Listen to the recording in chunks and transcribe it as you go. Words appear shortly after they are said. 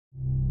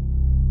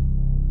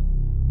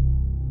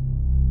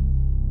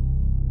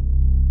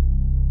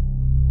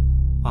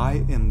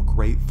I am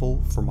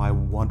grateful for my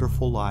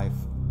wonderful life.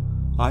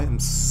 I am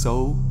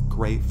so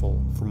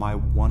grateful for my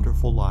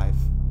wonderful life.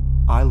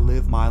 I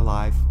live my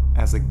life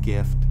as a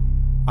gift.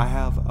 I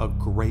have a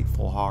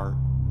grateful heart.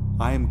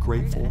 I am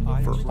grateful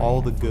for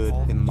all the good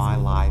in my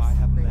life.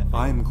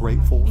 I am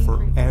grateful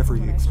for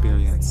every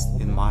experience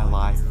in my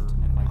life.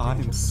 I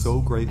am so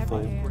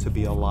grateful to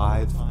be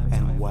alive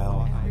and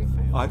well.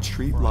 I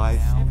treat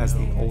life as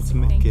the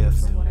ultimate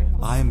gift.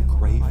 I am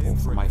grateful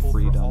for my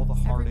freedom.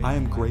 I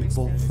am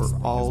grateful for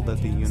all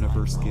that the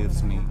universe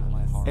gives me.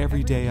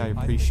 Every day I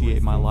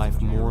appreciate my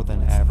life more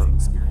than ever.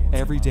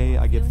 Every day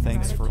I give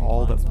thanks for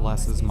all that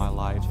blesses my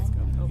life.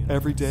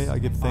 Every day I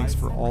give thanks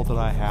for all that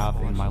I have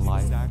in my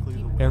life.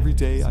 Every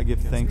day I give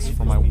thanks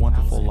for my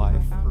wonderful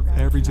life.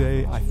 Every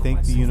day I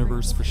thank the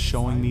universe for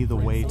showing me the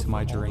way to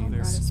my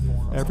dreams.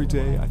 Every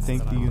day I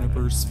thank the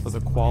universe for the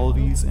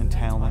qualities and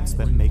talents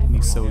that make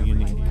me so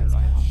unique.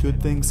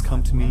 Good things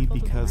come to me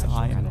because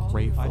I am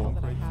grateful.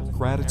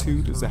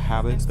 Gratitude is a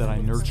habit that I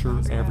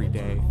nurture every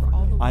day.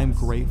 I am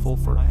grateful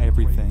for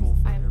everything.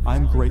 I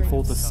am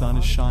grateful the sun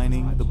is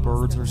shining, the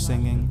birds are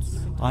singing.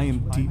 I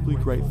am deeply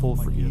grateful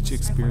for each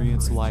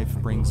experience life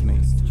brings me.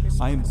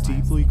 I am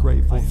deeply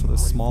grateful for the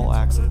small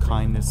acts of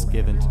kindness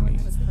given to me.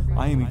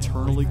 I am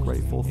eternally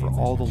grateful for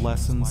all the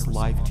lessons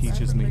life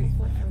teaches me.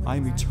 I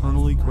am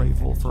eternally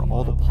grateful for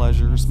all the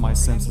pleasures my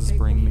senses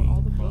bring me.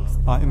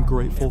 I am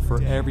grateful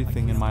for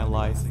everything in my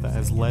life that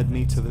has led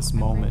me to this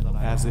moment,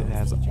 as it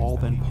has all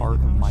been part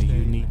of my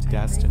unique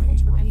destiny.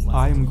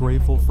 I am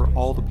grateful for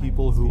all the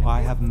people who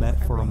I have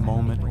met for a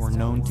moment or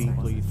known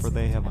deeply, for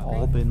they have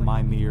all been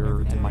my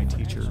mirror and my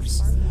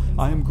teachers.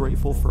 I am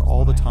grateful for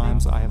all the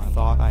times I have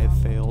thought I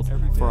have failed,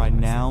 for I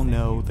now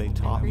know they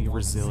taught me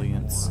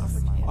resilience.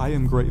 I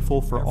am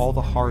grateful for all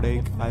the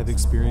heartache I have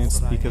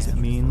experienced because it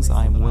means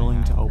I am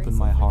willing to open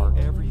my heart.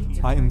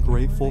 I am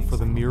grateful for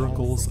the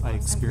miracles I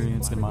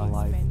experience in my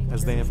life,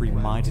 as they have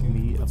reminded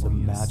me of the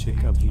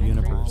magic of the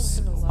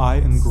universe. I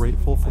am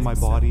grateful for my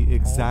body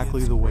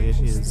exactly the way it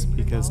is,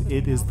 because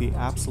it is the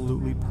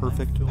absolutely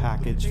perfect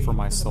package for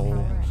my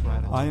soul.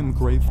 I am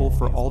grateful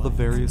for all the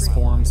various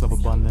forms of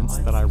abundance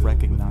that I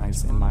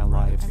recognize in my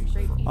life.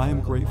 I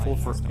am grateful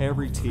for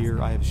every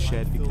tear I have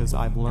shed because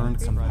I've learned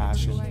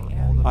compassion.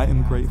 I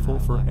am grateful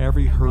for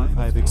every hurt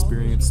I have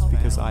experienced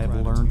because I have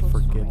learned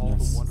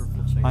forgiveness.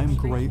 I am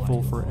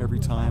grateful for every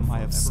time I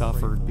have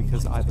suffered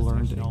because I've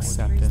learned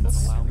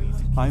acceptance.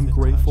 I am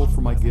grateful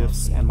for my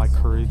gifts and my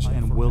courage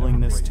and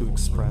willingness to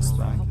express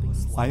them.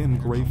 I am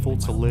grateful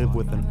to live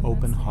with an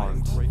open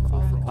heart.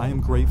 I am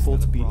grateful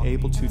to be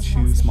able to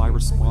choose my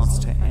response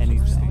to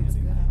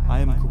anything. I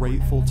am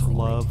grateful to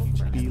love,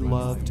 be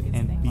loved,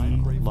 and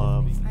be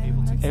loved.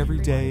 Every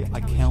day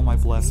I count my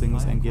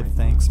blessings and give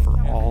thanks for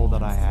all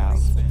that I have.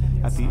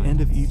 At the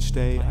end of each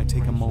day, I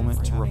take a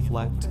moment to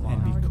reflect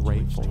and be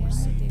grateful.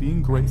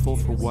 Being grateful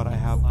for what I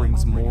have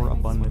brings more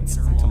abundance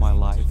into my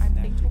life.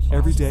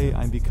 Every day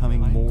I'm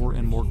becoming more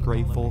and more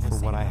grateful for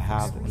what I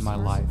have in my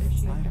life.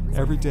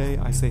 Every day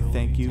I say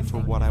thank you for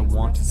what I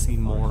want to see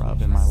more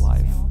of in my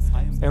life.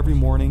 Every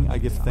morning I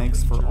give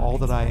thanks for all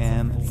that I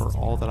am and for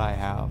all that I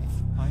have.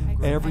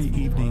 Every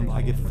evening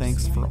I give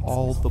thanks for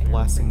all the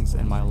blessings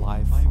in my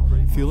life.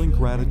 Feeling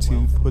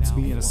gratitude puts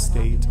me in a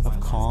state of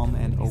calm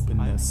and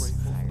openness.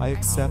 I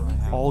accept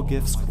all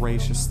gifts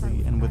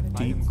graciously and with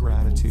deep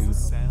gratitude.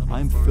 I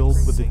am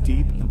filled with a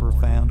deep and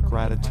profound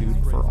gratitude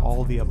for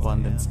all the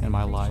abundance in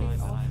my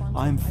life.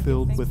 I am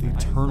filled with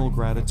eternal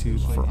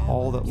gratitude for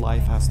all that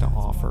life has to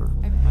offer.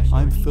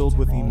 I am filled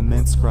with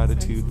immense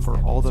gratitude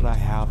for all that I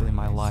have in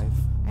my life.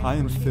 I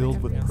am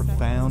filled with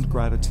profound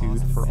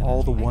gratitude for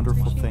all the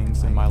wonderful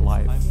things in my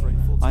life.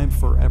 I am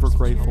forever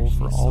grateful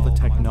for all the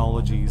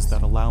technologies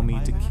that allow me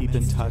to keep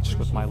in touch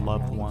with my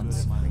loved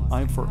ones.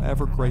 I am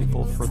forever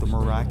grateful for the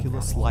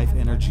miraculous life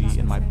energy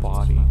in my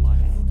body.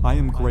 I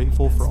am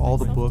grateful for all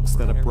the books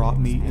that have brought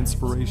me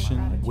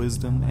inspiration,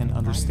 wisdom, and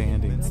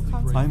understanding.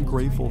 I am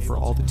grateful for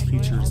all the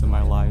teachers in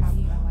my life.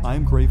 I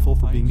am grateful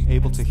for being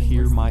able to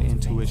hear my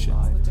intuition.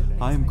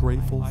 I am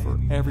grateful for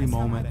every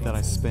moment that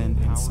I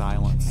spend in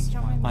silence.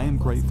 I am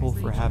grateful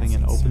for having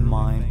an open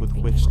mind with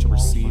which to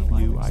receive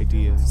new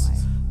ideas.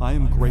 I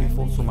am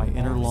grateful for my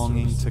inner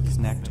longing to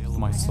connect with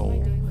my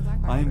soul.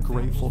 I am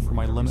grateful for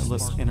my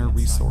limitless inner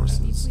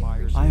resources.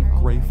 I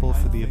am grateful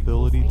for the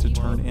ability to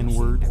turn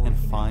inward and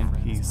find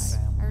peace.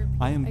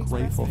 I am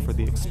grateful for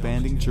the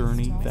expanding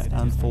journey that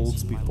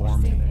unfolds before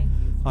me.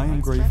 I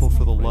am grateful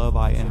for the love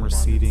I am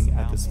receiving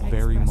at this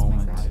very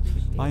moment.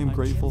 I am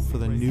grateful for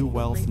the new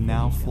wealth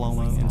now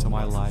flowing into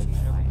my life.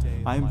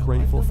 I am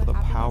grateful for the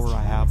power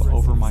I have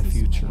over my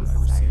future.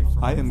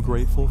 I am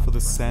grateful for the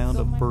sound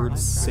of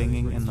birds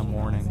singing in the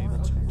morning.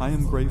 I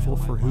am grateful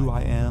for who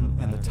I am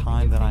and the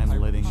time that I am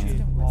living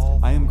in.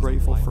 I am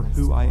grateful for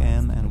who I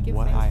am and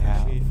what I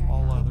have.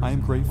 I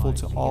am grateful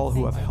to all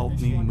who have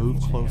helped me move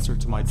closer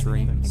to my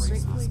dreams.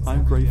 I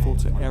am grateful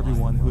to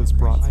everyone who has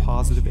brought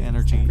positive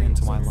energy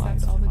into my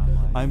life.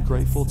 I am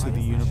grateful to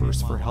the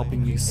universe for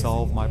helping me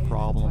solve my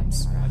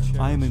problems.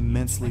 I am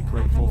immensely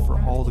grateful for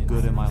all the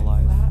good in my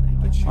life.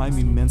 I'm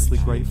immensely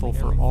grateful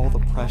for all the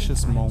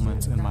precious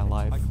moments in my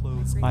life.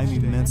 I'm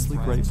immensely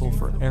grateful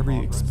for every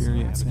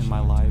experience in my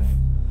life.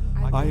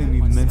 I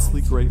am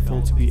immensely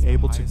grateful to be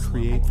able to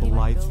create the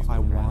life I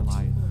want.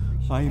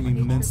 I am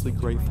immensely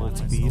grateful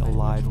to be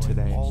alive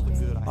today.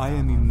 I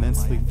am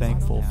immensely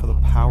thankful for the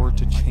power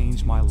to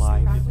change my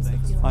life.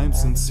 I am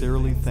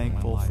sincerely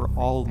thankful for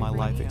all of my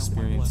life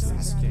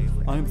experiences.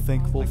 I am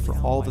thankful for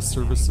all the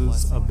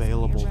services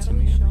available to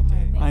me.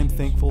 I am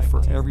thankful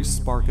for every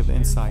spark of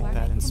insight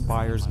that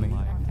inspires me.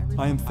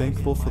 I am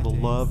thankful for the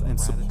love and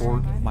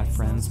support of my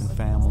friends and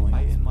family.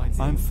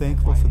 I am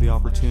thankful for the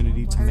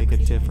opportunity to make a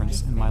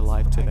difference in my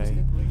life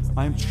today.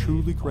 I am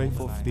truly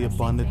grateful for the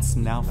abundance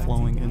now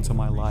flowing into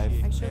my life.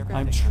 I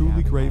am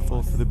truly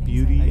grateful for the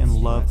beauty and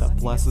love that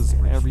blesses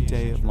every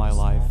day of my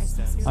life.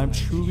 I am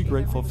truly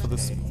grateful for the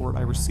support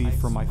I receive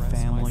from my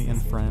family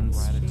and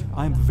friends.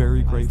 I am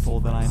very grateful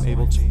that I am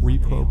able to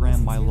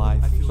reprogram my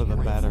life for the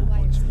better.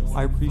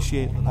 I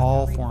appreciate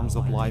all forms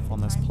of life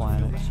on this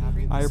planet.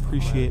 I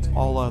appreciate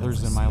all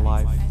others in my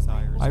life.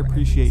 I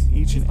appreciate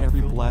each and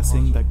every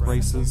blessing that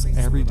graces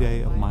every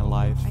day of my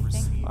life.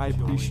 I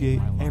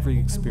appreciate every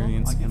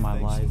experience in my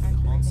life.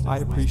 I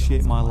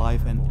appreciate my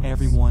life and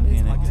everyone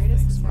in it.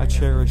 I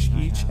cherish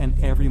each and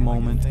every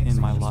moment in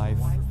my life.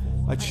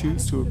 I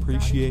choose to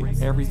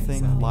appreciate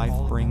everything life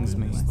brings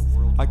me.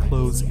 I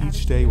close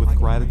each day with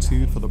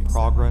gratitude for the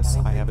progress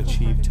I have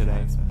achieved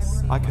today.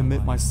 I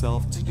commit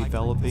myself to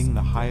developing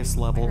the highest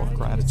level of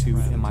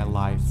gratitude in my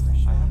life.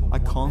 I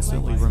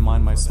constantly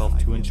remind myself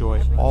to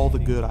enjoy all the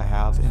good I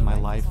have in my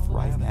life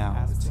right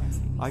now.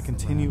 I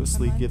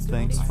continuously give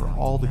thanks for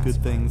all the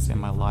good things in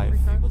my life.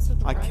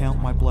 I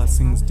count my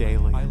blessings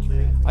daily.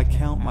 I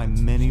count my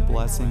many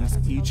blessings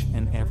each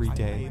and every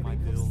day.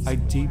 I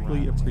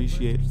deeply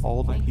appreciate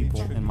all the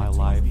people in my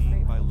life.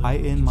 I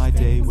end my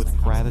day with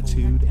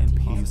gratitude and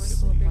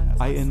peace.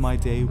 I end my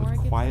day with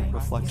quiet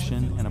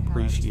reflection and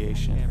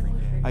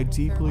appreciation. I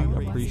deeply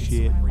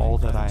appreciate all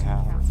that I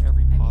have.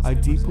 I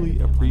deeply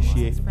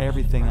appreciate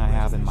everything I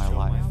have in my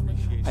life.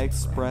 I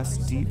express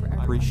deep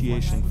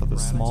appreciation for the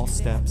small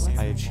steps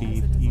I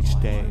achieve each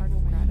day.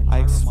 I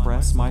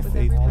express my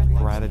faith with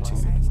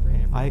gratitude.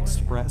 I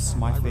express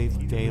my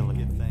faith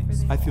daily.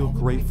 I feel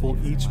grateful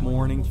each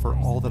morning for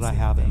all that I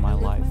have in my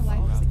life.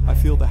 I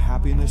feel the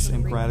happiness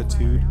and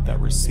gratitude that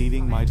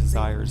receiving my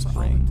desires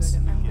brings.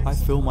 I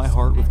fill my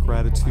heart with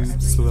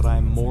gratitude so that I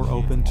am more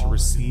open to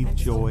receive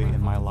joy in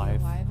my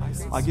life.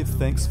 I give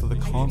thanks for the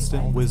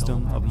constant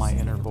wisdom of my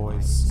inner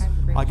voice.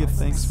 I give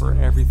thanks for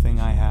everything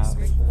I have.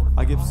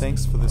 I give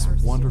thanks for this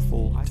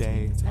wonderful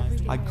day.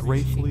 I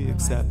gratefully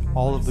accept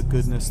all of the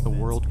goodness the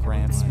world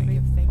grants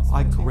me.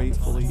 I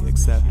gratefully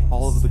accept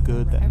all of the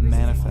good that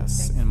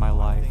manifests in my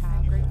life.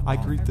 I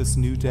greet this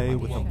new day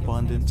with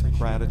abundant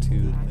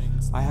gratitude.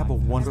 I have a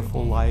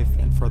wonderful life,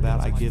 and for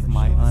that I give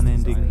my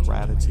unending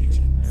gratitude.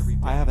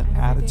 I have an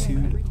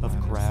attitude of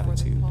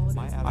gratitude.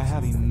 I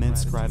have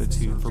immense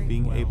gratitude for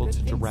being able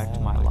to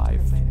direct my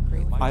life.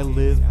 I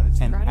live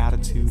an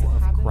attitude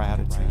of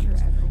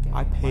gratitude.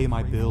 I pay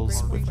my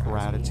bills with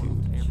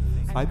gratitude.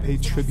 I pay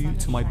tribute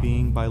to my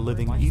being by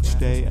living each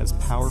day as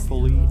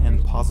powerfully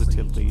and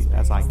positively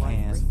as I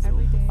can.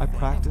 I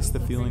practice the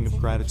feeling of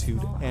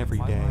gratitude every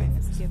day.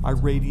 I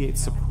radiate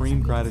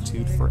supreme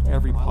gratitude for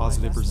every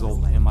positive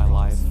result in my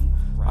life.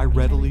 I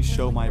readily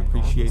show my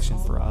appreciation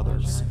for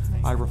others.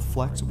 I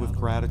reflect with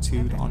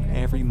gratitude on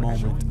every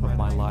moment of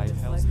my life.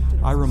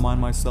 I remind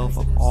myself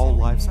of all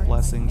life's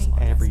blessings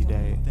every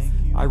day.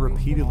 I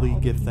repeatedly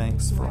give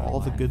thanks for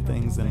all the good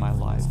things in my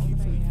life.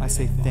 I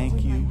say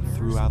thank you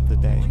throughout the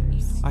day.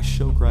 I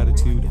show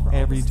gratitude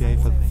every day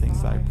for the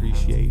things I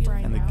appreciate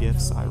and the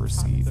gifts I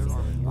receive.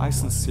 I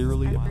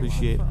sincerely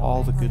appreciate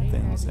all the good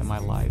things in my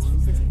life.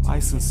 I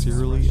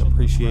sincerely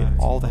appreciate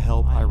all the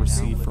help I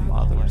receive from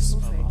others.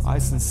 I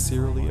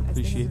sincerely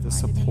appreciate the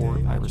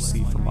support I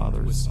receive from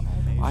others.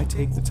 I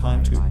take the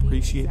time to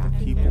appreciate the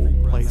people,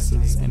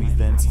 places, and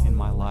events in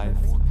my life.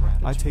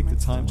 I take the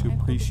time to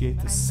appreciate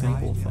the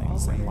simple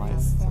things in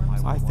life.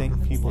 I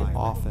thank people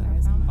often.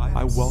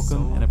 I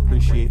welcome and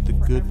appreciate the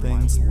good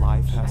things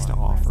life has to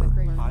offer.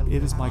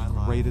 It is my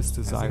greatest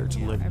desire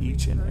to live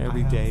each and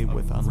every day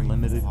with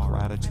unlimited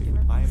gratitude.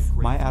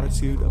 My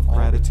attitude of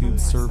gratitude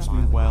serves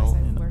me well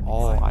in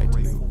all I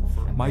do.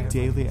 My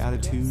daily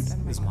attitude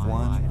is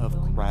one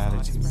of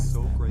gratitude.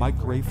 My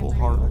grateful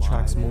heart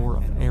attracts more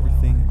of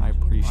everything I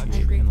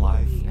appreciate in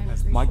life.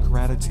 My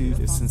gratitude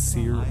is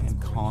sincere and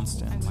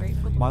constant.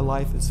 My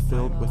life is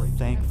filled with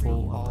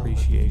thankful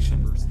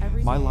appreciation.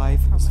 My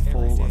life is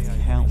full of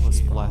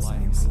countless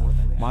blessings.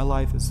 My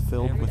life is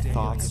filled with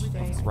thoughts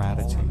of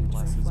gratitude.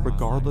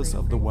 Regardless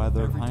of the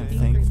weather, I am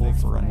thankful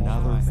for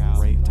another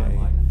great day.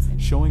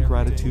 Showing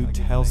gratitude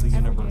tells the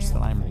universe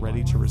that I am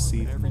ready to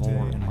receive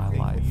more in my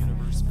life.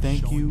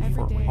 Thank you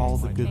for all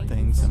the good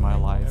things in my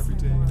life.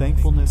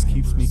 Thankfulness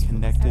keeps me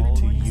connected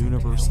to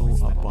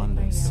universal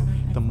abundance.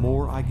 The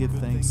more I give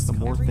thanks, the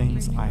more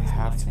things I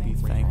have to be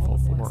thankful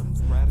for.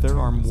 There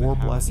are more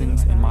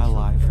blessings in my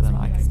life than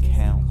I can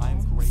count.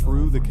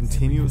 Through the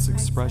continuous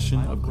expression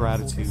of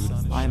gratitude,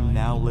 I am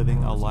now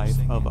living a life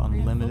of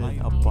unlimited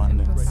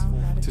abundance.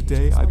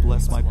 Today, I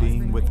bless my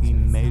being with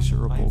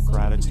immeasurable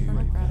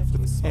gratitude.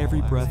 With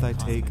every breath I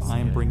take, I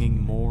am bringing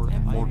more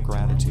and more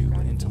gratitude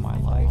into my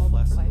life.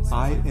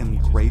 I am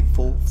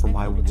grateful for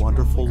my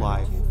wonderful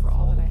life.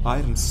 I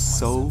am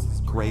so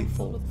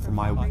grateful for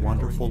my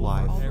wonderful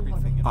life.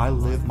 I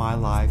live my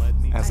life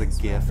as a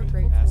gift.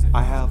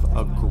 I have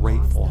a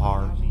grateful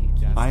heart.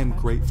 I am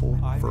grateful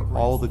for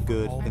all the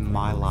good in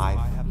my life.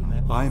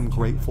 I am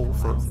grateful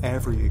for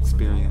every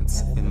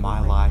experience in my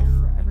life.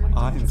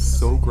 I am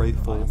so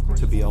grateful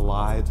to be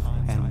alive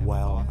and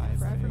well.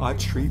 I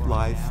treat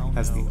life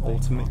as the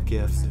ultimate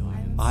gift.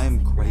 I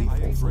am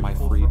grateful for my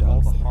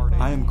freedom.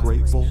 I am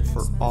grateful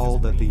for all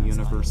that the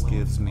universe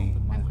gives me.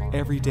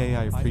 Every day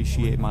I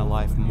appreciate my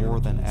life more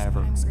than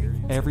ever.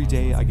 Every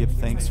day I give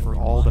thanks for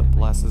all that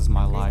blesses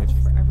my life.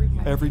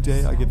 Every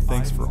day I give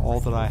thanks for all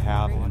that I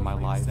have in my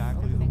life.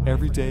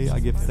 Every day I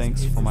give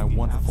thanks for my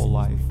wonderful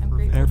life.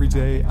 Every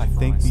day I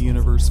thank the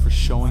universe for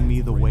showing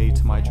me the way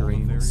to my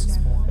dreams.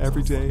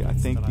 Every day I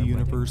thank the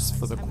universe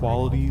for the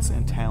qualities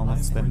and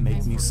talents that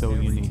make me so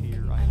unique.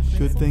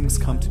 Good things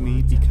come to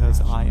me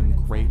because I am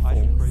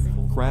grateful.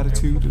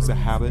 Gratitude is a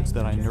habit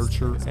that I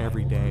nurture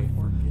every day.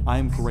 I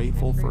am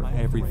grateful for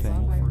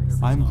everything.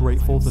 I am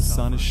grateful the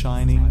sun is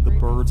shining, the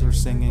birds are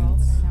singing.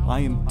 I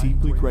am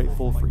deeply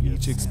grateful for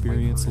each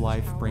experience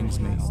life brings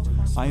me.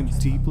 I am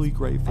deeply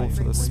grateful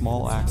for the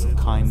small acts of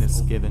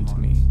kindness given to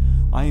me.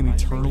 I am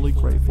eternally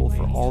grateful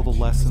for all the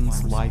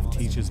lessons life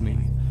teaches me.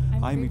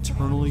 I am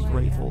eternally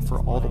grateful for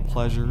all the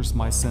pleasures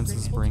my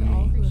senses bring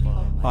me.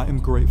 I am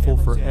grateful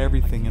for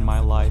everything in my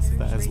life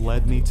that has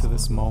led me to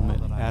this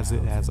moment, as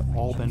it has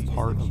all been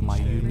part of my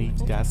unique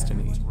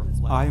destiny.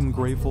 I am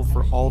grateful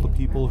for all the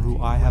people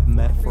who I have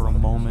met for a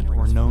moment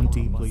or known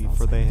deeply,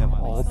 for they have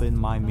all been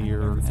my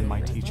mirror and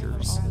my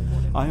teachers.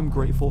 I am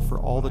grateful for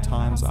all the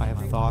times I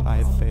have thought I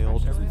had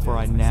failed, for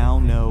I now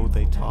know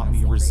they taught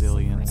me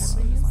resilience.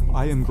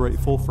 I am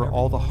grateful for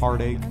all the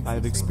heartache I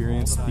have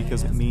experienced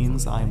because it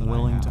means I am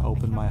willing to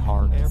open my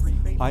heart.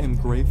 I am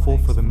grateful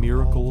for the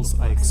miracles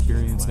I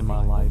experience in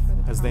my life,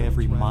 as they have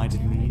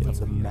reminded me of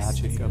the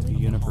magic of the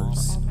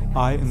universe.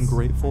 I am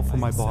grateful for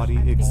my body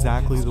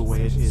exactly the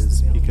way it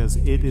is, because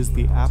it is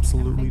the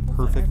absolutely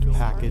perfect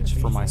package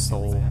for my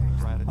soul.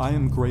 I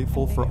am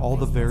grateful for all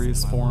the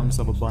various forms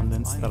of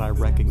abundance that I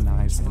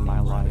recognize in my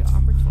life.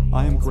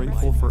 I am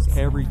grateful for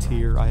every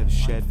tear I have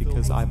shed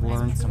because I've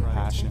learned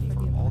compassion.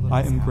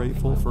 I am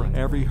grateful for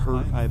every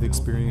hurt I have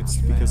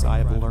experienced because I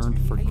have learned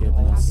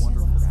forgiveness.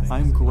 I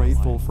am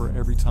grateful for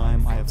every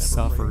time I have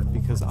suffered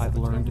because I've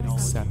learned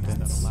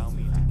acceptance.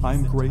 I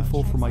am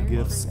grateful for my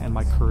gifts and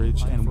my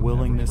courage and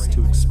willingness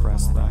to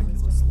express them.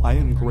 I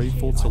am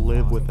grateful to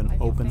live with an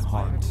open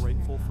heart.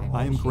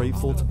 I am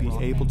grateful to be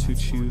able to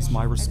choose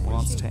my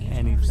response to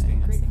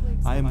anything.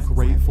 I am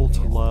grateful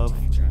to love,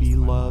 be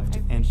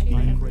loved, and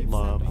be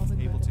loved.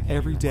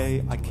 Every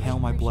day I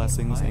count my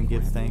blessings and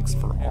give thanks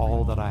for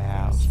all that I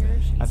have.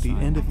 At the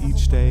end of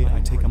each day, I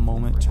take a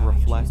moment to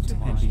reflect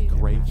and be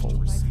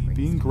grateful.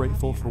 Being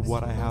grateful for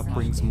what I have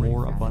brings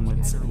more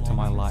abundance into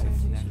my life.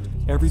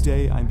 Every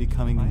day I'm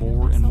becoming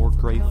more and more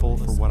grateful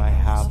for what I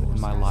have in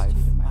my life.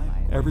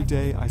 Every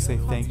day I say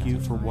thank you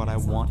for what I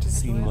want to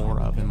see more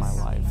of in my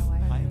life.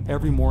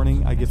 Every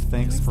morning I give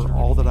thanks for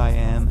all that I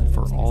am and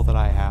for all that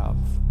I have.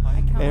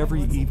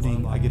 Every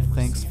evening I give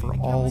thanks for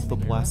all the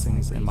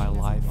blessings in my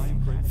life.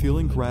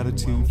 Feeling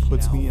gratitude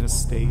puts me in a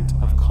state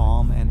of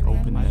calm and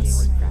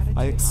openness.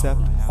 I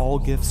accept all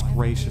gifts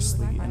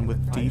graciously and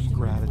with deep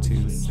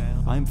gratitude.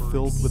 I am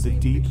filled with a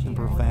deep and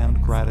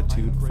profound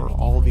gratitude for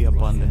all the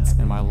abundance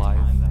in my life.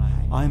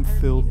 I am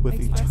filled with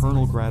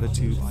eternal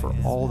gratitude for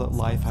all that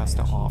life has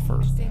to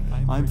offer.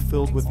 I am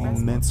filled with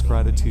immense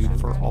gratitude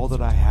for all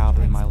that I have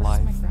in my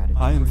life.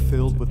 I am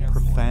filled with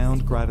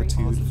profound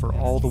gratitude for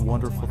all the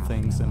wonderful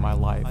things in my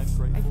life.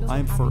 I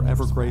am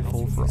forever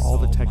grateful for all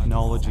the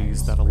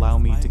technologies that allow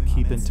me to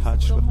keep in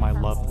touch with my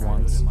loved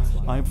ones.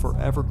 I am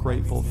forever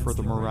grateful for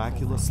the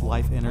miraculous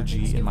life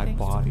energy in my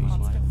body.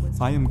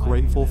 I am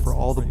grateful for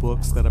all the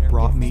books that have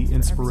brought me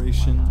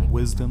inspiration,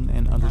 wisdom,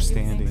 and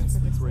understanding.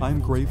 I am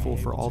grateful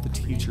for all the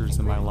teachers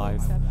in my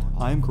life.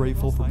 I am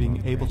grateful for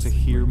being able to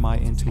hear my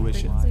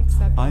intuition.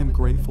 I am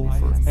grateful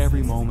for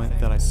every moment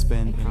that I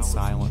spend in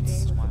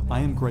silence.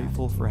 I am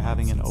grateful for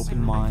having an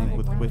open mind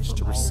with which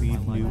to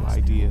receive new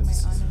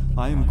ideas.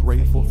 I am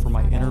grateful for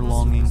my inner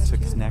longing to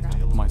connect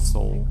with my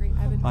soul.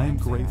 I am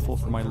grateful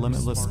for my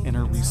limitless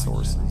inner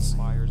resources.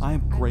 I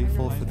am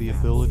grateful for the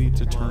ability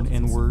to turn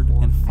inward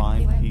and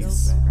find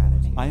peace.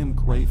 I am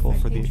grateful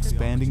for the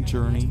expanding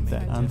journey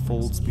that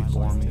unfolds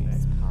before me.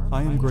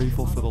 I am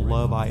grateful for the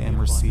love I am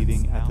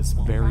receiving at this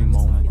very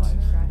moment.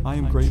 I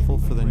am grateful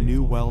for the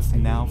new wealth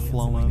now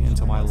flowing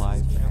into my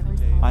life.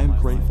 I am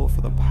grateful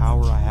for the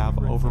power I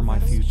have over my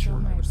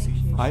future.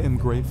 I am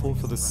grateful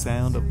for the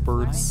sound of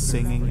birds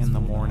singing in the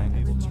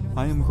morning.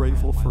 I am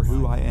grateful for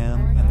who I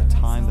am and the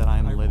time that I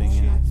am living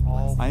in.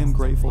 I am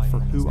grateful for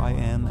who I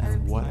am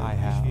and what I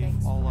have.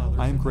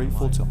 I am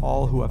grateful to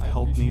all who have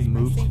helped me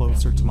move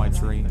closer to my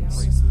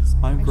dreams.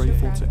 I am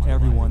grateful to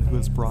everyone who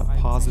has brought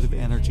positive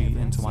energy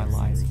into my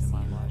life.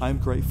 I am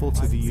grateful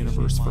to the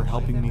universe for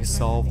helping me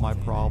solve my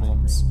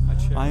problems.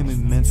 I am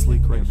immensely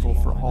grateful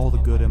for all the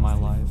good in my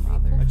life.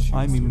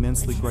 I am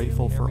immensely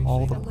grateful for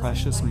all the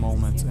precious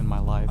moments in my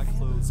life.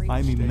 I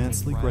am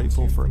immensely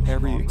grateful for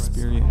every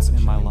experience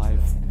in my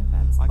life.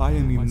 I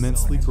am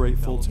immensely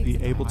grateful to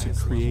be able to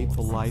create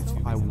the life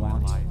I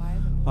want.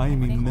 I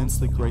am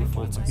immensely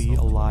grateful to be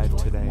alive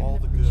today.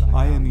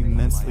 I am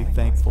immensely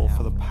thankful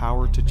for the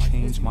power to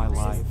change my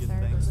life.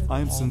 I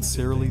am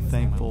sincerely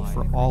thankful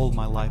for all of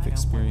my life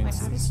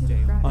experiences.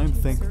 I am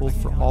thankful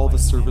for all the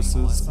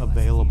services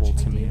available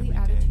to me.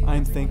 I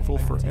am thankful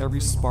for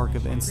every spark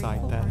of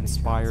insight that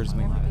inspires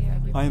me.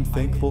 I am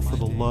thankful for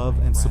the love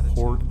and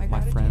support of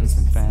my friends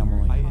and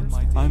family.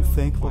 I am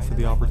thankful for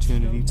the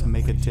opportunity to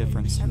make a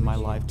difference in my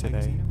life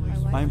today.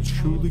 I am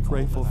truly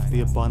grateful for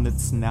the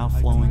abundance now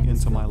flowing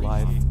into my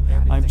life.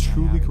 I am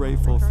truly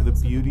grateful for the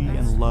beauty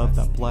and love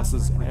that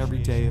blesses every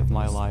day of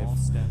my life.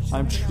 I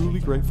am truly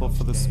grateful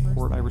for the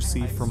support I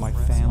receive from my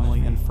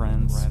family and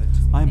friends.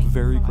 I am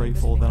very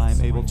grateful that I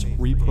am able to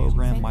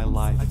reprogram my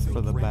life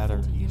for the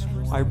better.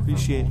 I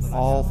appreciate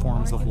all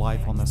forms of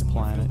life on this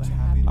planet.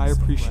 I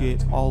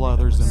appreciate all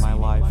others in my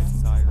life.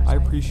 I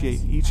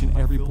appreciate each and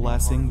every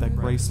blessing that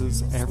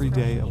graces every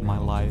day of my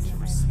life.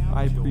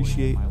 I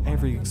appreciate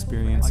every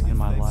experience in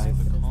my life.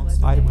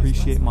 I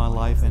appreciate my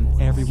life and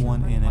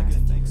everyone in it.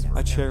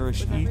 I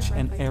cherish each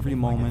and every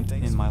moment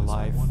in my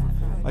life.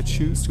 I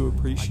choose to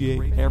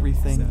appreciate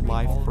everything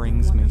life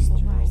brings me.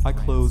 I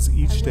close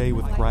each day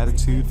with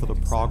gratitude for the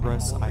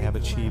progress I have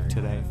achieved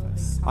today.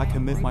 I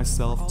commit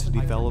myself to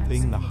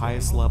developing the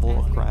highest level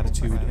of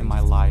gratitude in my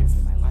life.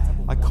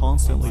 I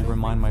constantly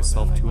remind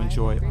myself to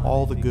enjoy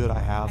all the good I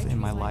have in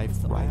my life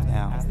right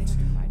now.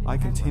 I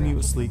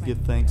continuously give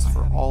thanks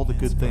for all the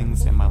good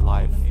things in my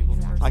life.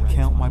 I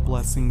count my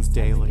blessings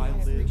daily.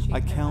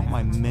 I count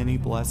my many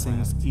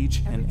blessings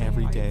each and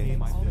every day.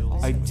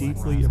 I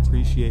deeply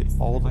appreciate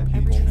all the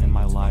people in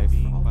my life.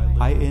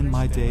 I end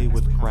my day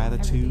with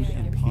gratitude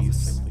and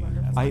peace.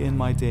 I end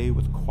my day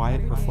with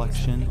quiet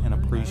reflection and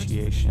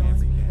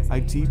appreciation.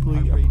 I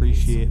deeply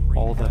appreciate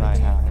all that I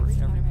have.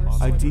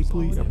 I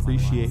deeply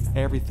appreciate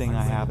everything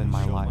I have in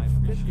my life.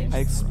 I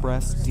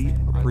express deep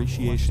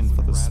appreciation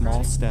for the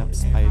small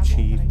steps I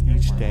achieve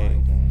each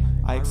day.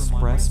 I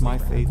express my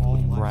faith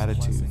with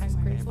gratitude.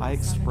 I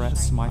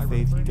express my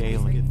faith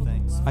daily.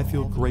 I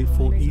feel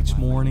grateful each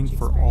morning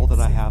for all that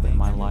I have in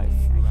my life.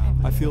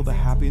 I feel the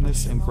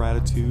happiness and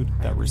gratitude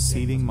that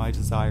receiving my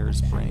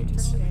desires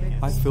brings.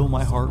 I fill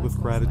my heart with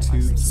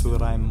gratitude so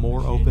that I am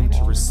more open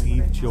to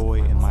receive joy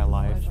in my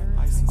life.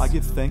 I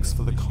give thanks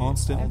for the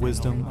constant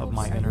wisdom of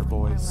my inner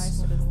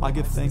voice. I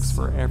give thanks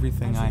for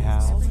everything I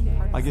have.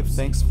 I give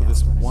thanks for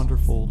this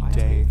wonderful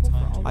day.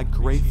 I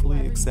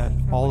gratefully accept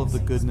all of the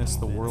goodness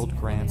the world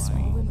grants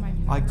me.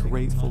 I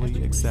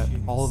gratefully accept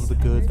all of the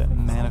good that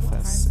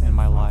manifests in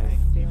my life.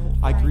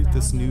 I greet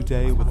this new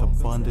day with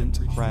abundant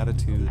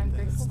gratitude.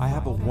 I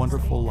have a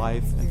wonderful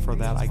life, and for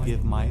that I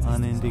give my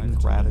unending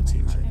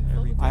gratitude.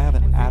 I have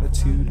an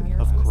attitude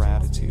of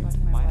gratitude.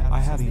 I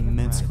have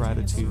immense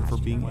gratitude for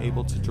being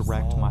able to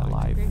direct my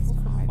life.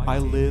 I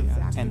live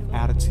an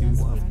attitude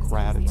of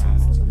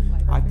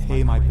gratitude. I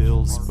pay my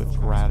bills with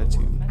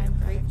gratitude.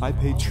 I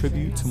pay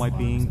tribute to my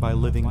being by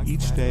living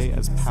each day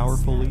as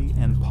powerfully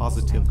and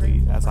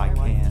positively as I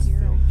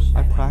can.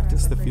 I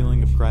practice the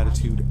feeling of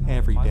gratitude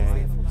every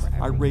day.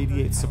 I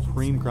radiate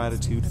supreme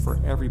gratitude for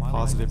every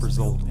positive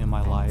result in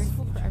my life.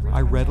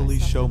 I readily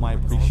show my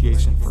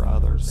appreciation for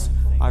others.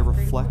 I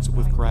reflect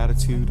with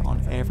gratitude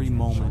on every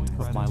moment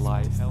of my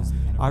life.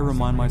 I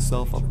remind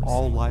myself of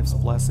all life's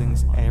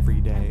blessings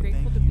every day.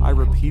 I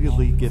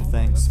repeatedly give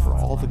thanks for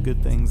all the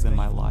good things in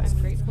my life.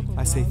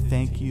 I say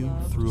thank you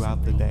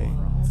throughout the day.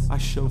 I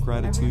show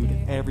gratitude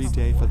every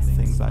day for the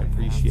things I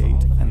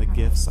appreciate and the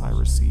gifts I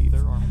receive.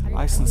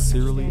 I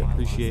sincerely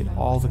appreciate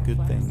all the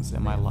good things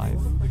in my life.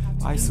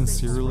 I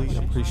sincerely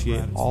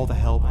appreciate all the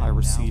help I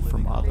receive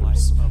from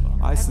others.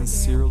 I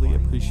sincerely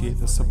appreciate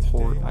the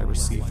support I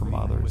receive from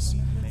others.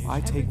 I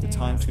take the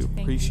time to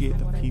appreciate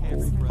the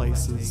people,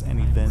 places, and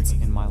events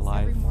in my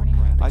life.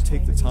 I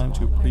take the time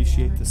to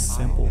appreciate the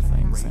simple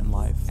things in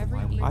life.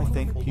 I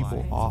thank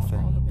people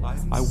often.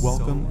 I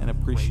welcome and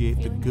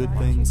appreciate the good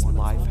things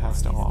life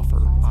has to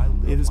offer.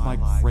 It is my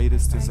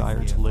greatest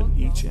desire to live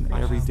each and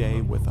every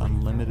day with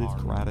unlimited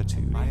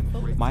gratitude.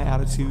 My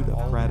attitude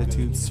of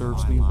gratitude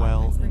serves me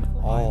well in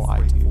all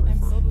I do.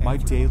 My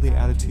daily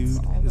attitude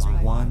is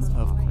one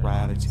of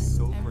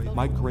gratitude.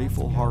 My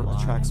grateful heart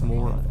attracts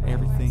more of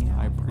everything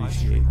I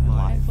appreciate in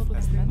life.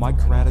 My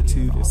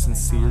gratitude is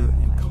sincere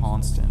and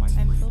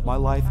constant. My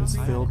life is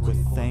filled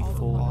with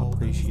thankful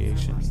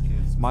appreciation.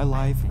 My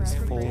life is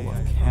full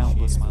of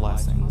countless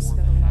blessings.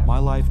 My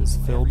life is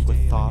filled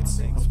with thoughts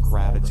of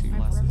gratitude.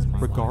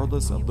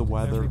 Regardless of the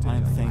weather, I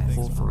am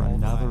thankful for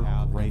another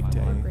great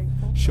day.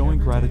 Showing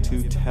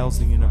gratitude tells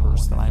the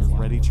universe that I am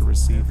ready to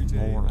receive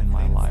more in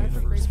my life.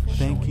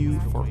 Thank you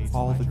for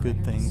all the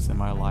good things in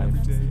my life.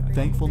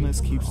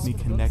 Thankfulness keeps me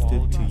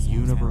connected to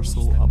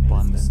universal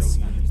abundance.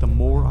 The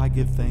more I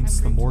give thanks,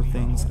 the more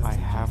things I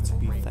have to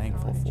be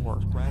thankful for.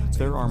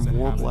 There are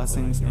more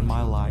blessings in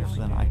my life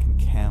than I can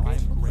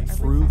count.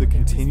 Through the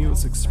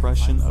continuous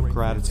expression of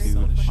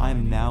gratitude, I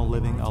am now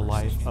living a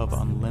life of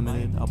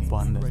unlimited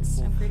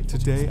abundance.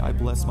 Today, I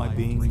bless my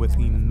being with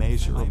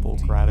immeasurable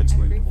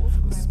gratitude.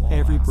 With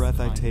every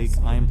breath I take,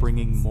 I am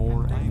bringing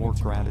more and more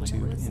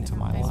gratitude into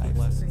my life.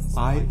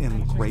 I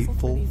am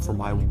grateful for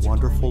my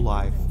wonderful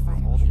life.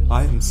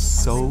 I am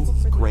so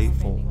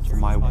grateful for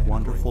my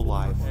wonderful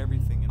life.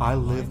 I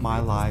live my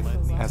life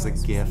as a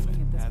gift.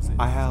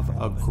 I have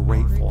a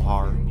grateful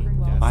heart.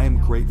 I am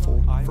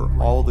grateful for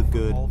all the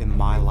good in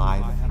my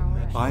life.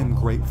 I am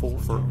grateful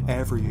for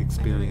every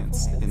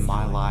experience in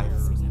my life.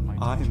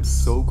 I am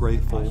so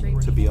grateful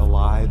to be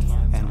alive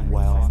and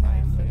well.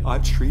 I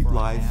treat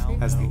life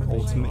as the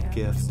ultimate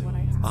gift.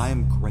 I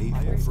am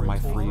grateful for my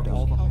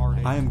freedom.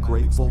 I am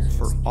grateful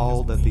for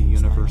all that the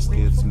universe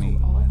gives me.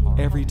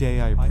 Every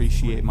day I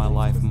appreciate my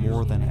life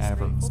more than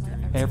ever.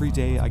 Every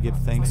day I give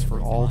thanks for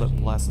all that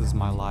blesses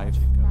my life.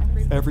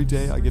 Every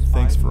day I give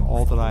thanks for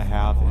all that I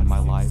have in my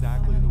life.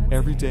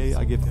 Every day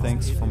I give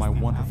thanks for my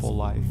wonderful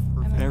life.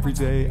 Every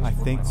day I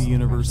thank the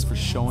universe for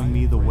showing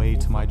me the way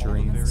to my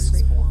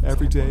dreams.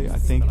 Every day I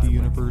thank the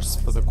universe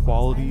for the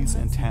qualities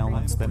and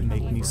talents that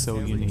make me so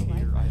unique.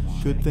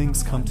 Good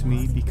things come to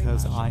me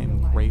because I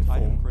am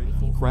grateful.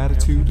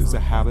 Gratitude is a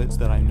habit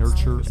that I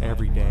nurture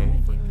every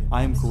day.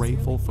 I am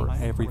grateful for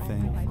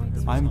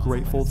everything. I am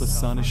grateful the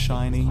sun is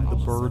shining, the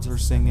birds are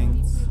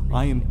singing.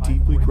 I am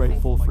deeply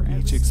grateful for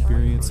each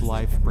experience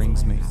life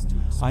brings me.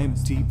 I am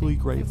deeply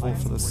grateful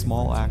for the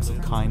small acts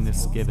of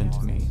kindness given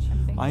to me.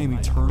 I am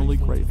eternally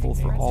grateful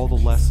for all the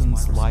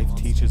lessons life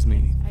teaches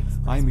me.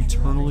 I am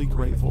eternally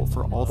grateful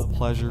for all the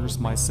pleasures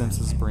my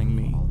senses bring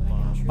me.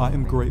 I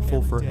am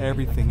grateful for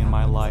everything in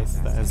my life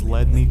that has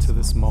led me to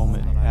this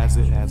moment, as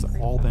it has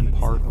all been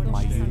part of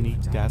my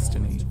unique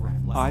destiny.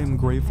 I am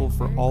grateful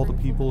for all the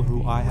people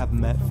who I have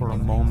met for a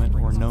moment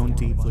or known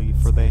deeply,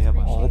 for they have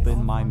all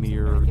been my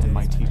mirror and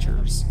my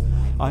teachers.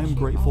 I am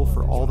grateful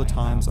for all the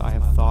times I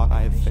have thought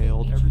I have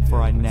failed,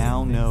 for I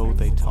now know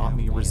they taught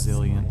me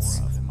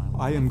resilience.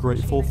 I am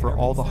grateful for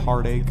all the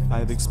heartache I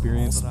have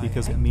experienced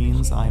because it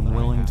means I am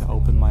willing to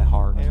open my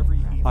heart.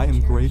 I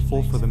am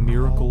grateful for the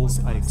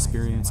miracles I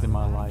experience in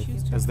my life,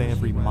 as they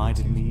have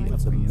reminded me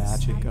of the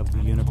magic of the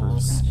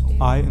universe.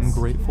 I am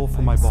grateful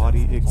for my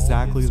body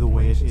exactly the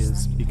way it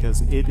is,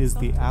 because it is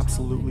the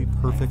absolutely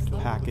perfect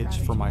package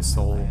for my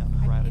soul.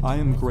 I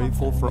am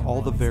grateful for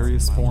all the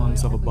various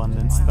forms of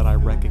abundance that I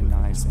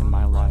recognize in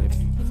my life.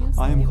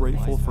 I am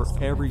grateful for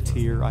every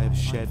tear I have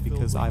shed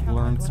because I've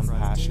learned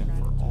compassion.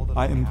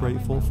 I am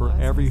grateful for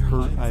every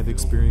hurt I have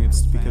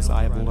experienced because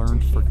I have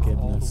learned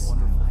forgiveness.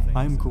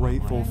 I am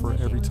grateful for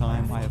every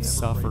time I have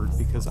suffered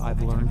because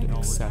I've learned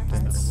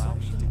acceptance.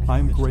 I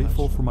am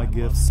grateful for my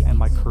gifts and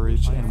my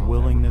courage and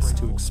willingness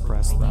to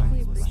express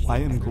them. I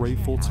am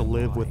grateful to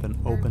live with an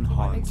open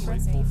heart.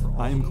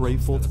 I am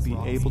grateful to be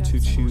able to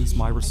choose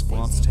my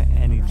response to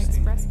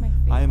anything.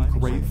 I am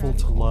grateful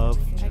to love,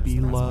 be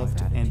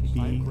loved, and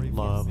be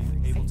loved.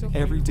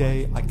 Every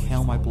day I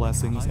count my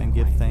blessings and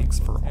give thanks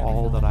for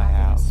all that I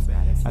have.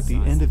 At the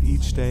end of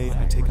each day,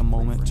 I take a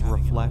moment to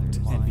reflect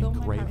and be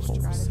grateful.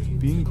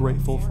 Being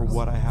grateful for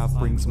what I have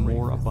brings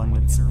more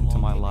abundance into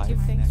my life.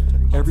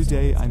 Every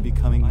day I'm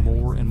becoming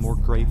more and more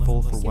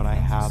grateful for what I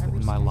have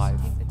in my life.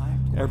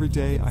 Every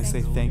day I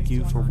say thank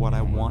you for what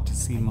I want to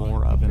see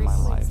more of in my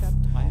life.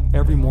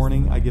 Every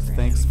morning I give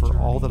thanks for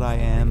all that I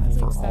am and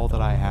for all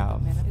that I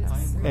have.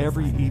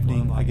 Every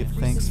evening I give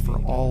thanks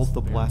for all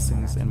the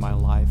blessings in my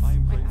life.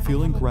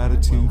 Feeling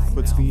gratitude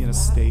puts me in a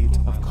state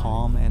of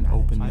calm and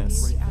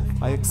openness.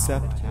 I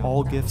accept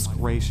all gifts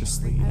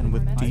graciously and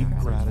with deep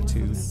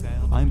gratitude.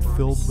 I am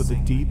filled with a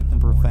deep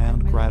and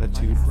profound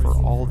gratitude for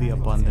all the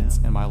abundance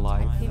in my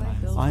life.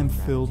 I am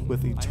filled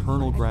with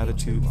eternal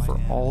gratitude for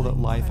all that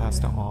life has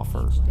to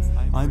offer.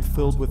 I am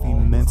filled with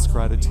immense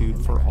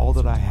gratitude for all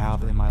that I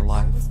have in my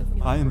life.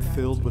 I am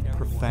filled with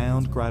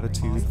profound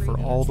gratitude for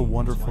all the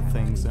wonderful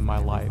things in my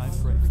life. life.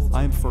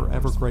 I am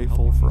forever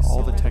grateful for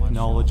all the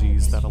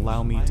technologies that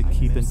allow me to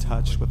keep in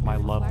touch with my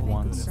loved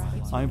ones.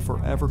 I am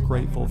forever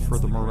grateful for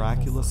the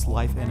miraculous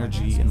life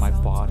energy in my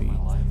body.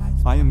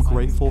 I am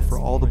grateful for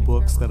all the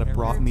books that have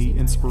brought me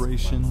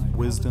inspiration,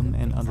 wisdom,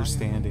 and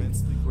understanding.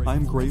 I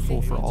am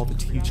grateful for all the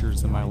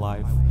teachers in my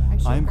life.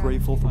 I am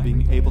grateful for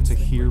being able to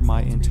hear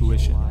my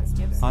intuition.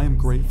 I am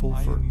grateful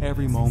for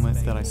every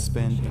moment that I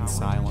spend in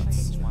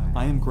silence.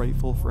 I am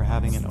grateful for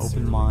having an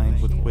open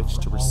mind with which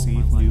to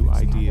receive new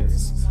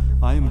ideas.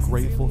 I am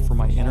grateful for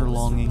my inner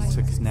longing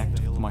to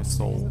connect with my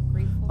soul.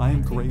 I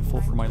am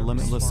grateful for my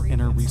limitless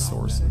inner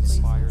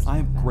resources. I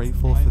am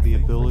grateful for the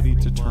ability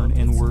to turn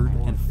inward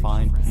and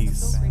find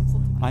peace.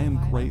 I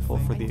am grateful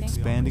for the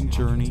expanding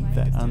journey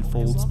that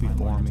unfolds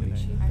before me.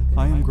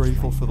 I am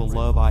grateful for the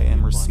love I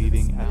am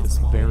receiving at this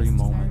very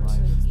moment.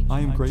 I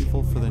am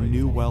grateful for the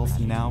new wealth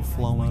now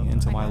flowing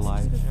into my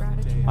life.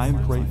 I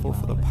am grateful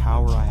for the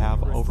power I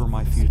have over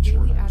my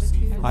future.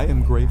 I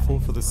am grateful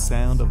for the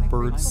sound of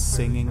birds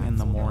singing in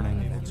the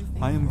morning.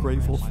 I am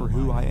grateful for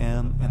who I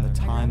am and the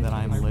time that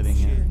I am living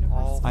in.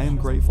 I am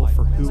grateful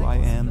for who I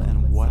am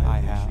and what I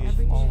have.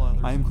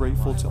 I am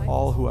grateful to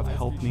all who have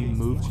helped me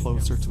move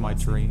closer to my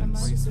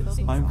dreams.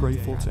 I am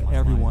grateful to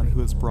everyone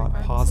who has brought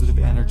positive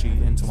energy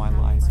into my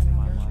life.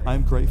 I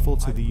am grateful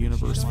to the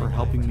universe for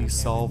helping me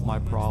solve my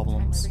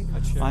problems.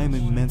 I am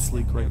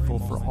immensely grateful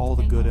for all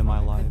the good in my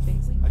life.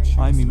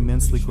 I am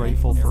immensely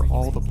grateful for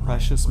all the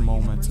precious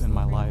moments in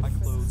my life.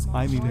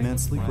 I am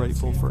immensely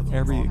grateful for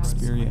every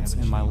experience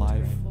in my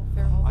life.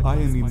 I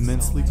am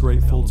immensely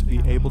grateful to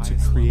be able to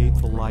create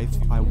the life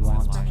I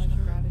want.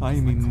 I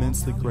am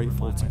immensely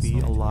grateful to be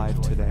alive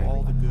today.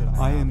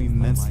 I am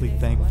immensely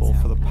thankful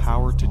for the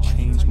power to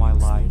change my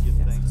life.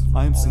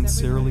 I am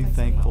sincerely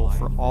thankful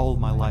for all of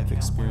my life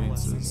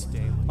experiences.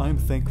 I am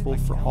thankful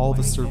for all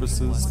the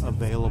services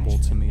available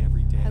to me.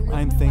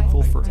 I am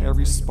thankful for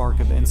every spark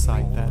of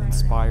insight that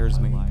inspires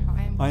me.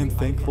 I am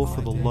thankful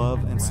for the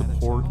love and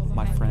support of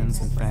my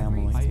friends and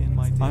family.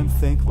 I am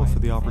thankful for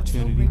the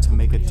opportunity to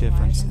make a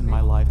difference in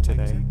my life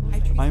today.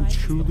 I am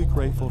truly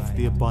grateful for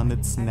the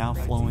abundance now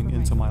flowing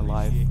into my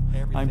life.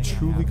 I am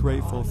truly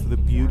grateful for the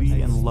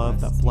beauty and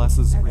love that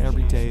blesses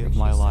every day of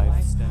my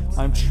life.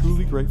 I am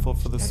truly grateful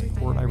for the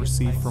support I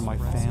receive from my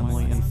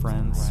family and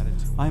friends.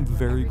 I am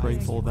very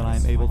grateful that I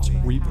am able to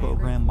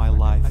reprogram my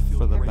life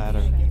for the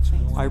better.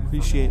 I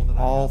appreciate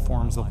all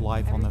forms of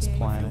life on this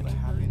planet.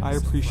 I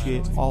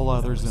appreciate all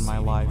others in my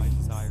life.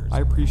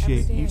 I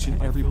appreciate each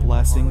and every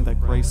blessing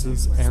that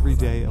graces every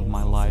day of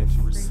my life.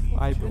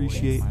 I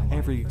appreciate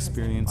every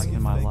experience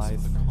in my life.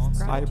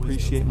 I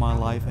appreciate my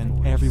life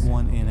and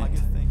everyone in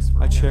it.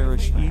 I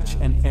cherish each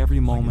and every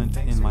moment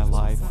in my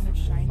life.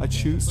 I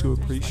choose to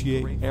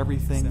appreciate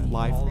everything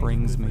life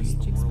brings me.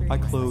 I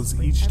close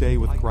each day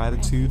with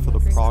gratitude for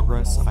the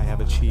progress I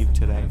have achieved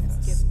today.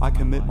 I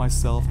commit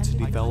myself to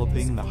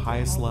developing the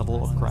highest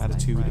level of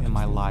gratitude in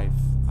my life.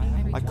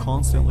 I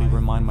constantly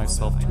remind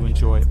myself to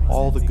enjoy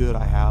all the good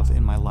I have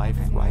in my life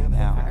right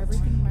now.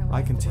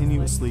 I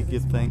continuously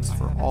give thanks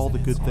for all the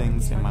good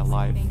things in my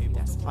life.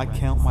 I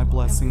count my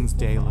blessings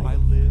daily.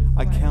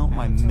 I count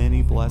my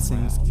many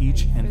blessings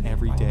each and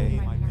every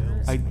day.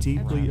 I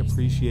deeply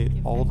appreciate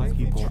all the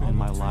people in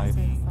my life.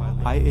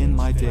 I end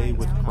my day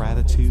with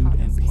gratitude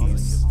and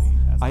peace.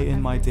 I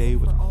end my day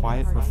with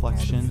quiet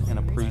reflection and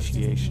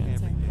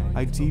appreciation.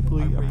 I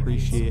deeply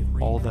appreciate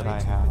all that I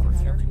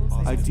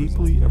have. I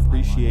deeply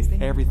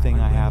appreciate everything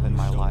I have in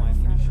my life.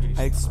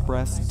 I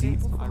express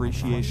deep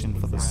appreciation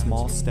for the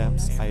small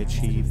steps I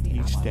achieve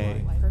each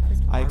day.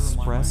 I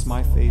express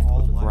my faith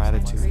with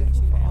gratitude.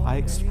 I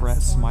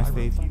express my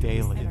faith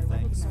daily.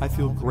 I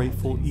feel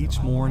grateful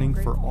each morning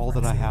for all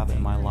that I have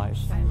in my life.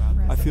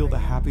 I feel the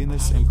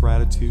happiness and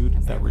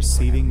gratitude that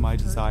receiving my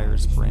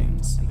desires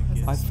brings.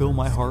 I fill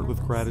my heart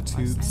with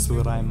gratitude so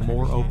that I am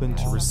more open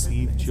to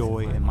receive joy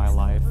in my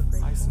life.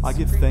 I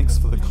give thanks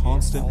for the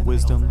constant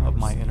wisdom of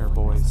my inner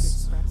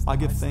voice. I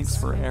give thanks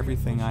for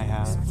everything I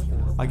have.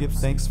 I give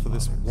thanks for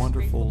this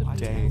wonderful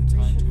day.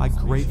 I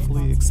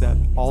gratefully accept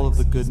all of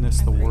the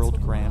goodness the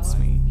world grants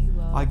me.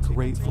 I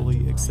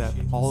gratefully accept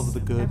all of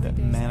the good that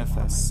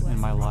manifests in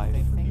my life.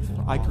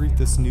 I greet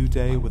this new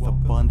day with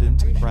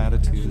abundant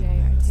gratitude.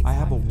 I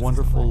have a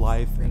wonderful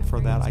life, and for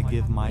that I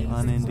give my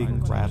unending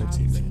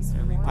gratitude.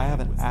 I have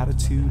an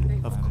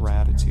attitude of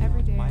gratitude.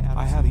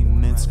 I have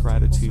immense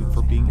gratitude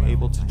for being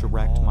able to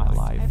direct my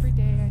life.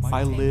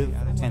 I live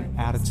an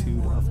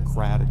attitude of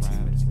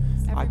gratitude.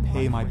 I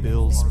pay my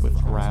bills with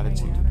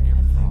gratitude.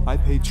 I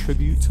pay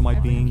tribute to my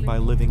being by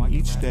living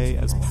each day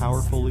as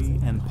powerfully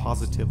and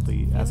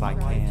positively as I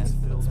can.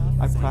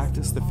 I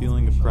practice the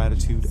feeling of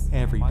gratitude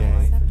every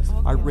day.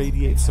 I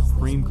radiate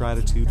supreme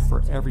gratitude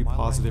for every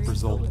positive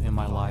result in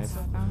my life.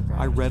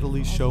 I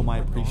readily show my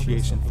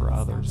appreciation for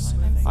others.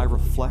 I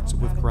reflect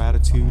with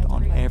gratitude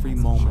on every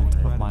moment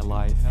of my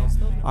life.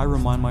 I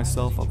remind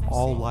myself of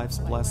all life's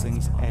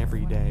blessings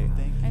every day.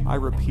 I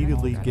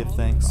repeatedly give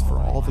thanks for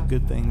all the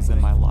good things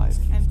in my life.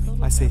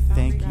 I say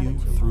thank you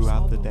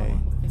throughout the day.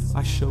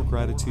 I show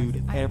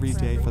gratitude every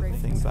day for the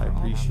things I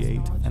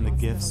appreciate and the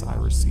gifts I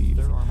receive.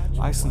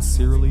 I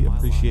sincerely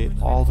appreciate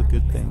all the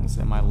good things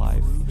in my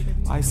life.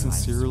 I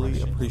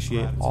sincerely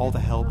appreciate all the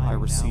help I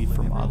receive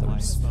from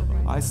others.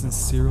 I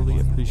sincerely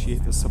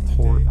appreciate the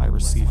support I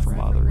receive from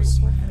others.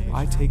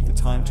 I take the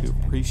time to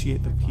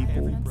appreciate the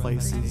people,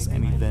 places,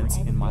 and events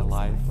in my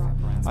life.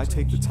 I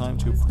take the time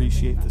to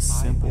appreciate the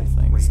simple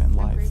things in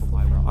life.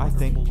 I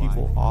thank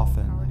people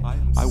often.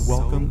 I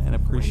welcome and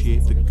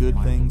appreciate the good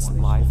things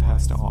life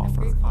has to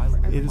offer.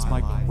 It is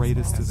my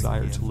greatest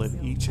desire to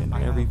live each and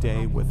every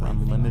day with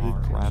unlimited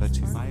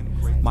gratitude.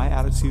 My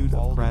attitude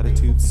of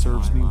gratitude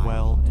serves me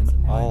well in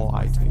all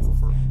I do.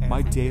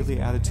 My daily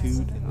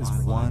attitude is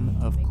one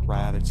of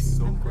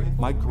gratitude.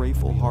 My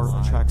grateful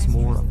heart attracts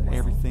more of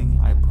everything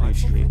I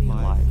appreciate in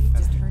life.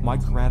 My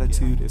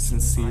gratitude is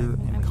sincere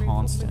and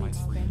constant.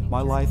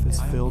 My life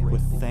is filled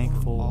with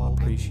thankful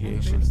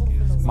appreciation.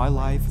 My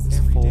life is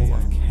full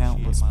of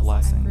countless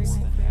blessings.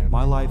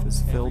 My life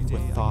is filled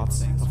with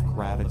thoughts of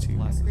gratitude.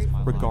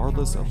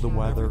 Regardless of the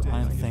weather,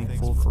 I am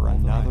thankful for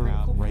another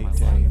great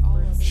day.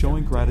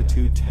 Showing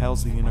gratitude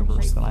tells the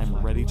universe that I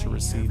am ready to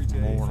receive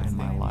more in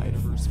my life.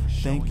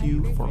 Thank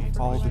you for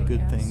all the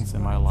good things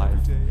in my life.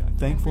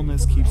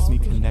 Thankfulness keeps me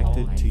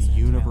connected to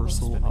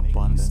universal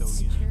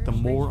abundance. The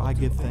more I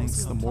give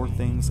thanks, the more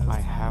things I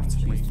have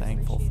to be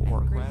thankful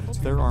for.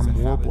 There are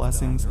more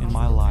blessings in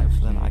my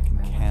life than I can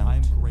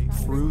count.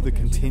 Through the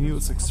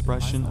continuous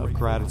expression of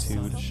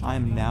gratitude, I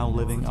am now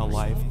living a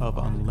life of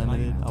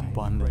unlimited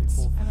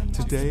abundance.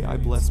 Today, I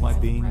bless my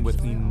being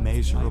with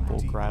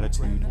immeasurable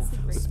gratitude.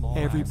 With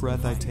every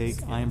breath I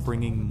take, I am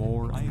bringing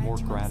more and more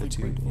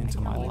gratitude into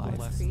my life.